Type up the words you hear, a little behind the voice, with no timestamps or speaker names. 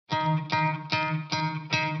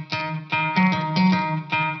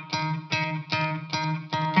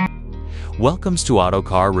Welcomes to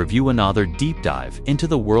Autocar Review, another deep dive into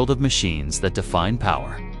the world of machines that define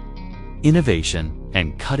power, innovation,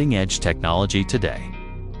 and cutting-edge technology today.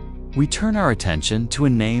 We turn our attention to a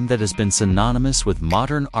name that has been synonymous with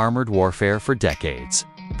modern armored warfare for decades,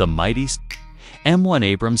 the mighty M1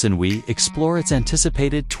 Abrams, and we explore its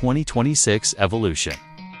anticipated 2026 evolution.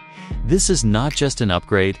 This is not just an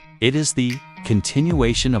upgrade, it is the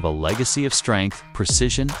continuation of a legacy of strength,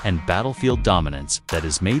 precision, and battlefield dominance that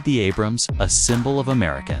has made the Abrams a symbol of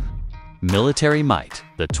American military might.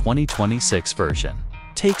 The 2026 version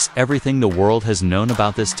takes everything the world has known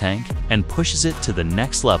about this tank and pushes it to the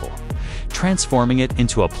next level, transforming it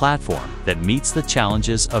into a platform that meets the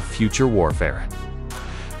challenges of future warfare.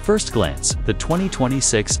 First glance, the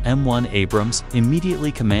 2026 M1 Abrams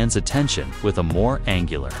immediately commands attention with a more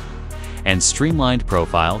angular and streamlined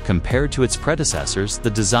profile compared to its predecessors.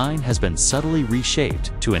 The design has been subtly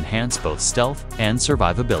reshaped to enhance both stealth and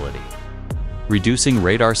survivability, reducing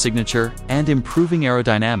radar signature and improving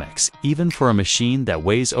aerodynamics. Even for a machine that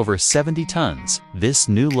weighs over 70 tons, this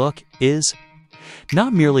new look is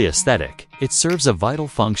not merely aesthetic, it serves a vital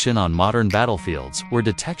function on modern battlefields where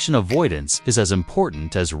detection avoidance is as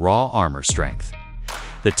important as raw armor strength.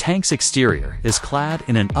 The tank's exterior is clad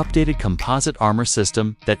in an updated composite armor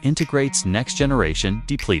system that integrates next-generation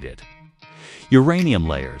depleted uranium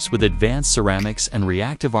layers with advanced ceramics and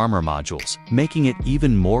reactive armor modules, making it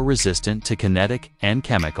even more resistant to kinetic and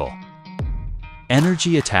chemical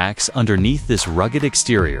energy attacks. Underneath this rugged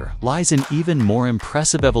exterior lies an even more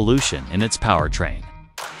impressive evolution in its powertrain.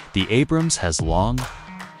 The Abrams has long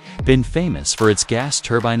been famous for its gas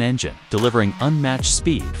turbine engine, delivering unmatched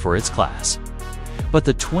speed for its class. But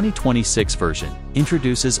the 2026 version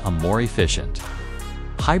introduces a more efficient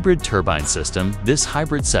hybrid turbine system. This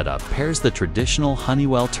hybrid setup pairs the traditional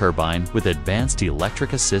Honeywell turbine with advanced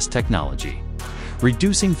electric assist technology,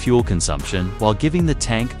 reducing fuel consumption while giving the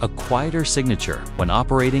tank a quieter signature when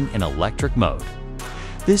operating in electric mode.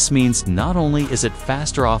 This means not only is it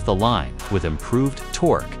faster off the line with improved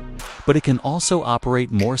torque, but it can also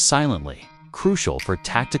operate more silently, crucial for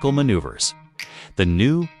tactical maneuvers. The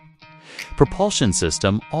new propulsion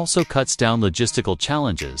system also cuts down logistical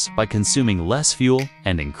challenges by consuming less fuel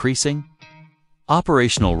and increasing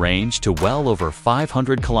operational range to well over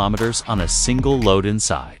 500 kilometers on a single load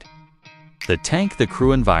inside the tank. The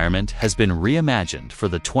crew environment has been reimagined for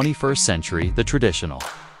the 21st century. The traditional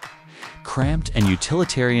cramped and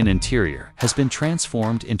utilitarian interior has been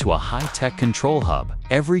transformed into a high-tech control hub.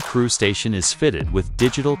 Every crew station is fitted with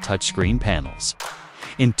digital touchscreen panels,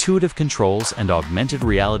 intuitive controls, and augmented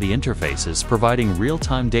reality interfaces, providing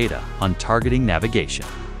real-time data on targeting, navigation,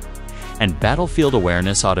 and battlefield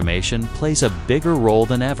awareness. Automation plays a bigger role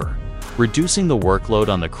than ever, reducing the workload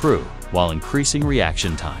on the crew while increasing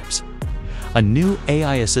reaction times. A new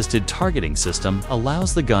AI-assisted targeting system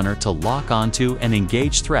allows the gunner to lock onto and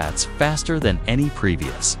engage threats faster than any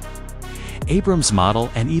previous Abrams model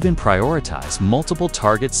and even prioritize multiple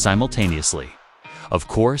targets simultaneously. Of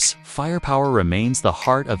course, firepower remains the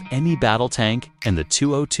heart of any battle tank, and the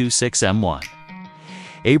 2026 M1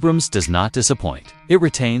 Abrams does not disappoint. It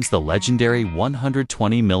retains the legendary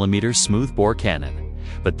 120mm smoothbore cannon,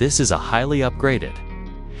 but this is a highly upgraded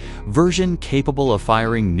version capable of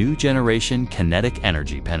firing new generation kinetic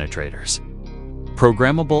energy penetrators,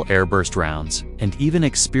 programmable airburst rounds, and even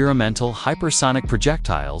experimental hypersonic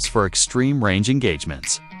projectiles for extreme range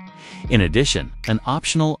engagements. In addition, an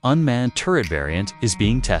optional unmanned turret variant is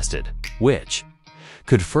being tested, which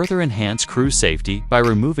could further enhance crew safety by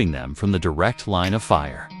removing them from the direct line of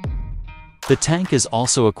fire. The tank is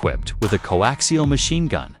also equipped with a coaxial machine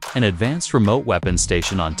gun, an advanced remote weapon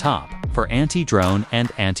station on top for anti-drone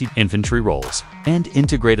and anti-infantry roles, and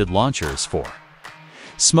integrated launchers for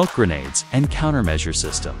smoke grenades and countermeasure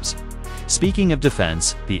systems. Speaking of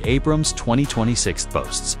defense, the Abrams 2026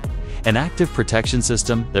 boasts an active protection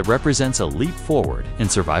system that represents a leap forward in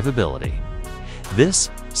survivability. This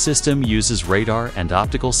system uses radar and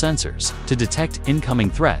optical sensors to detect incoming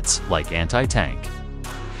threats like anti-tank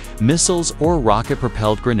missiles or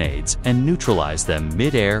rocket-propelled grenades and neutralize them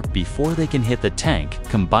mid-air before they can hit the tank.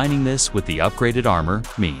 Combining this with the upgraded armor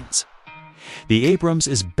means the Abrams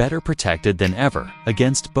is better protected than ever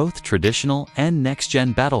against both traditional and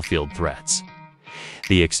next-gen battlefield threats.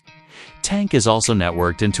 The tank is also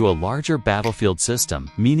networked into a larger battlefield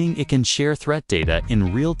system, meaning it can share threat data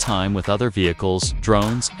in real time with other vehicles,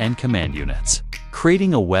 drones, and command units,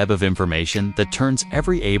 creating a web of information that turns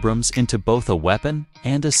every Abrams into both a weapon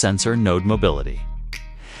and a sensor node. Mobility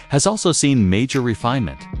has also seen major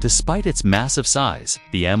refinement. Despite its massive size,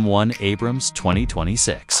 the M1 Abrams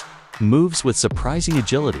 2026 moves with surprising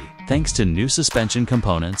agility thanks to new suspension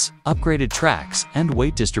components, upgraded tracks, and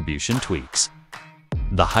weight distribution tweaks.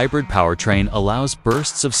 The hybrid powertrain allows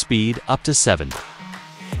bursts of speed up to 70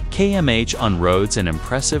 km/h on roads and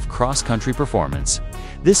impressive cross-country performance.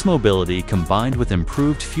 This mobility, combined with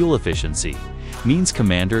improved fuel efficiency, means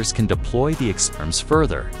commanders can deploy the Abrams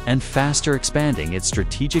further and faster, expanding its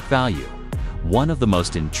strategic value, one of the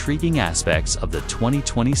most intriguing aspects of the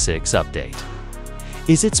 2026 update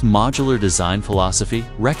is its modular design philosophy,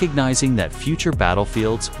 recognizing that future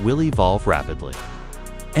battlefields will evolve rapidly.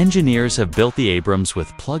 Engineers have built the Abrams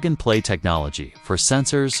with plug-and-play technology for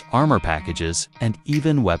sensors, armor packages, and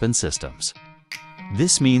even weapon systems.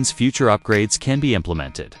 This means future upgrades can be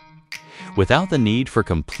implemented without the need for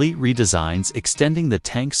complete redesigns, extending the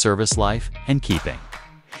tank's service life and keeping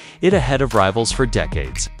it ahead of rivals for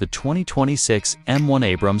decades. The 2026 M1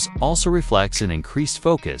 Abrams also reflects an increased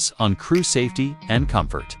focus on crew safety and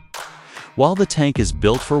comfort. While the tank is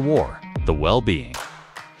built for war, the well-being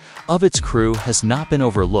of its crew has not been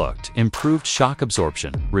overlooked. Improved shock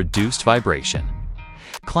absorption, reduced vibration,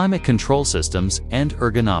 climate control systems, and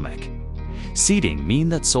ergonomic seating mean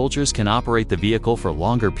that soldiers can operate the vehicle for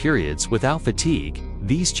longer periods without fatigue.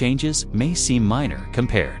 These changes may seem minor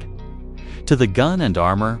compared to the gun and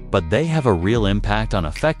armor, but they have a real impact on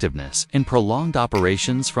effectiveness in prolonged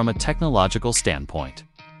operations. From a technological standpoint,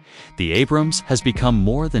 the Abrams has become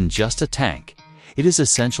more than just a tank. It is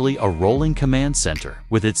essentially a rolling command center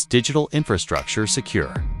with its digital infrastructure,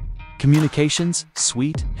 secure communications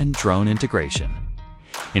suite, and drone integration.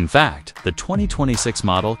 In fact, the 2026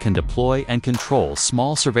 model can deploy and control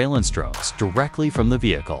small surveillance drones directly from the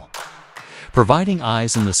vehicle, providing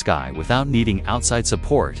eyes in the sky without needing outside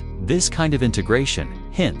support. This kind of integration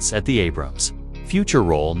hints at the Abrams' future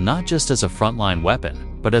role not just as a frontline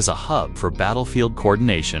weapon, but as a hub for battlefield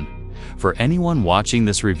coordination. For anyone watching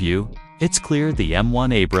this review, it's clear the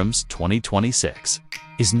M1 Abrams 2026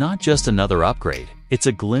 is not just another upgrade, it's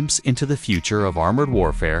a glimpse into the future of armored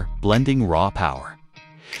warfare, blending raw power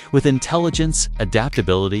with intelligence,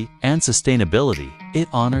 adaptability, and sustainability. It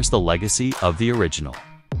honors the legacy of the original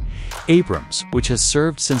Abrams, which has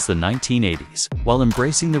served since the 1980s, while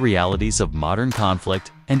embracing the realities of modern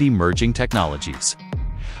conflict and emerging technologies.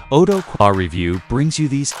 Our review brings you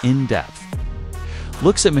these in-depth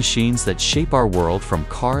looks at machines that shape our world, from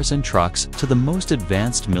cars and trucks to the most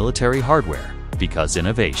advanced military hardware, because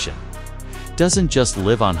innovation doesn't just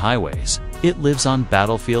live on highways, it lives on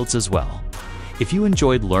battlefields as well. If you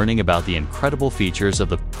enjoyed learning about the incredible features of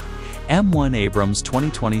the M1 Abrams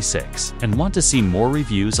 2026 and want to see more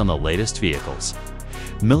reviews on the latest vehicles,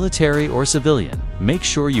 military or civilian, make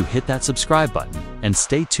sure you hit that subscribe button and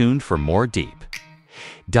stay tuned for more deep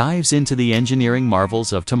dives into the engineering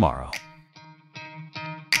marvels of tomorrow.